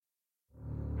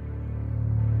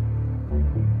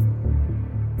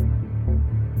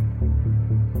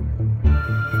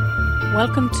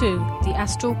Welcome to the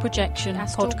Astral Projection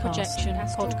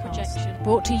Podcast,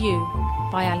 brought to you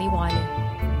by Ali Wiley.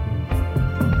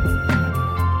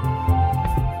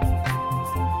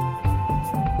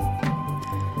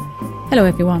 Hello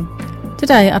everyone.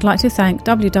 Today I'd like to thank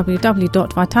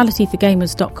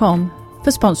www.vitalityforgamers.com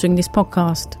for sponsoring this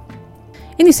podcast.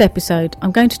 In this episode,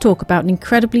 I'm going to talk about an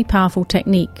incredibly powerful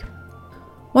technique.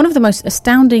 One of the most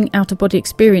astounding out-of-body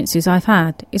experiences I've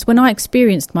had is when I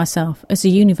experienced myself as a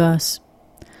universe.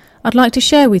 I'd like to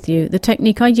share with you the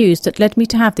technique I used that led me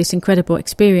to have this incredible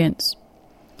experience.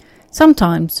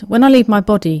 Sometimes, when I leave my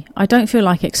body, I don't feel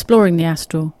like exploring the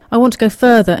astral. I want to go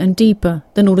further and deeper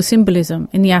than all the symbolism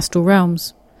in the astral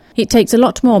realms. It takes a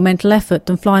lot more mental effort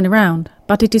than flying around,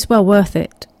 but it is well worth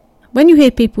it. When you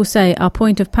hear people say our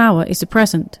point of power is the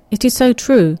present, it is so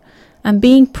true, and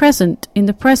being present in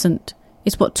the present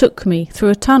is what took me through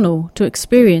a tunnel to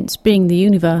experience being the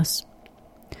universe.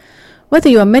 Whether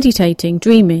you are meditating,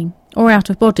 dreaming, or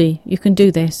out of body, you can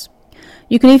do this.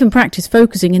 You can even practice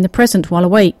focusing in the present while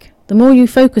awake. The more you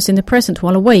focus in the present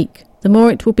while awake, the more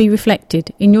it will be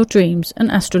reflected in your dreams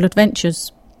and astral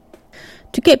adventures.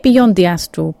 To get beyond the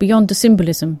astral, beyond the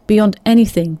symbolism, beyond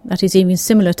anything that is even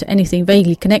similar to anything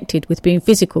vaguely connected with being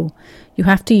physical, you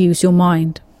have to use your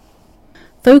mind.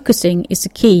 Focusing is the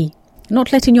key.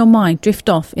 Not letting your mind drift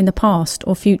off in the past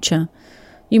or future.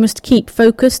 You must keep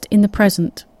focused in the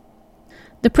present.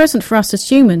 The present for us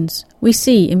as humans, we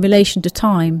see in relation to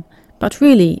time, but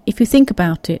really, if you think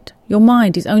about it, your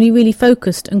mind is only really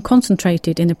focused and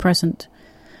concentrated in the present.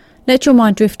 Let your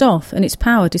mind drift off and its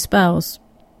power dispels.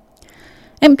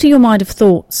 Empty your mind of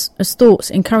thoughts, as thoughts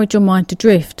encourage your mind to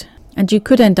drift, and you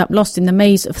could end up lost in the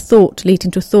maze of thought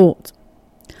leading to thought.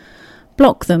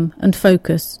 Block them and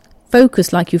focus.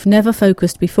 Focus like you've never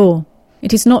focused before.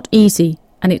 It is not easy,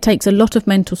 and it takes a lot of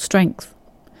mental strength.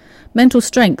 Mental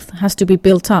strength has to be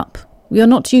built up. We are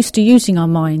not used to using our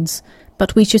minds,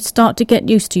 but we should start to get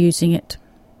used to using it.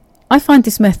 I find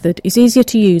this method is easier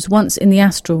to use once in the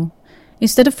astral.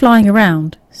 Instead of flying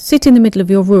around, sit in the middle of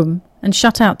your room and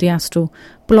shut out the astral,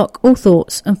 block all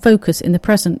thoughts and focus in the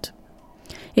present.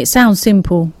 It sounds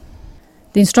simple.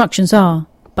 The instructions are,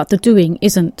 but the doing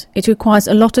isn't. It requires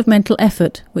a lot of mental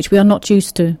effort, which we are not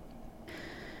used to.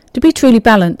 To be truly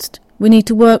balanced, we need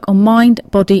to work on mind,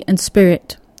 body and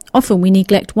spirit. Often we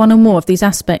neglect one or more of these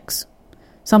aspects,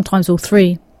 sometimes all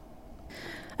three.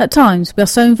 At times we are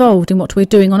so involved in what we're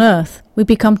doing on earth, we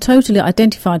become totally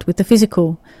identified with the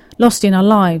physical, lost in our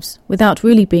lives, without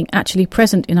really being actually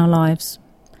present in our lives.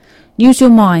 Use your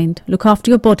mind, look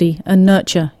after your body and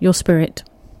nurture your spirit.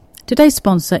 Today's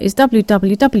sponsor is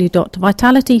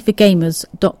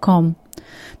www.vitalityforgamers.com.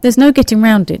 There's no getting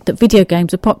round it that video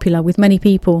games are popular with many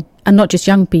people, and not just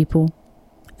young people.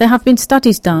 There have been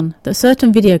studies done that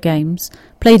certain video games,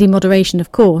 played in moderation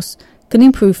of course, can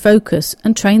improve focus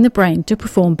and train the brain to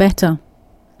perform better.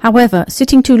 However,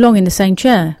 sitting too long in the same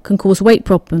chair can cause weight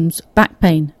problems, back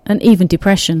pain, and even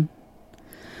depression.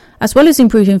 As well as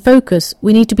improving focus,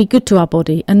 we need to be good to our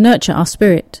body and nurture our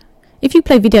spirit. If you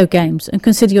play video games and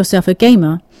consider yourself a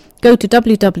gamer, go to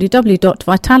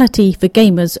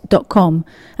www.vitalityforgamers.com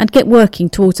and get working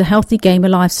towards a healthy gamer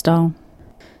lifestyle.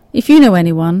 If you know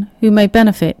anyone who may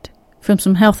benefit from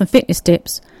some health and fitness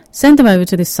tips, send them over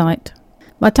to this site.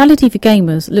 Vitality for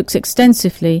Gamers looks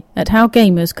extensively at how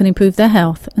gamers can improve their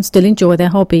health and still enjoy their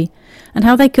hobby, and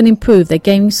how they can improve their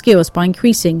gaming skills by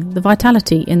increasing the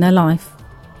vitality in their life.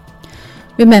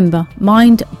 Remember,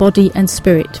 mind, body and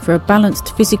spirit for a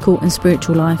balanced physical and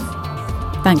spiritual life.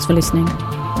 Thanks for listening.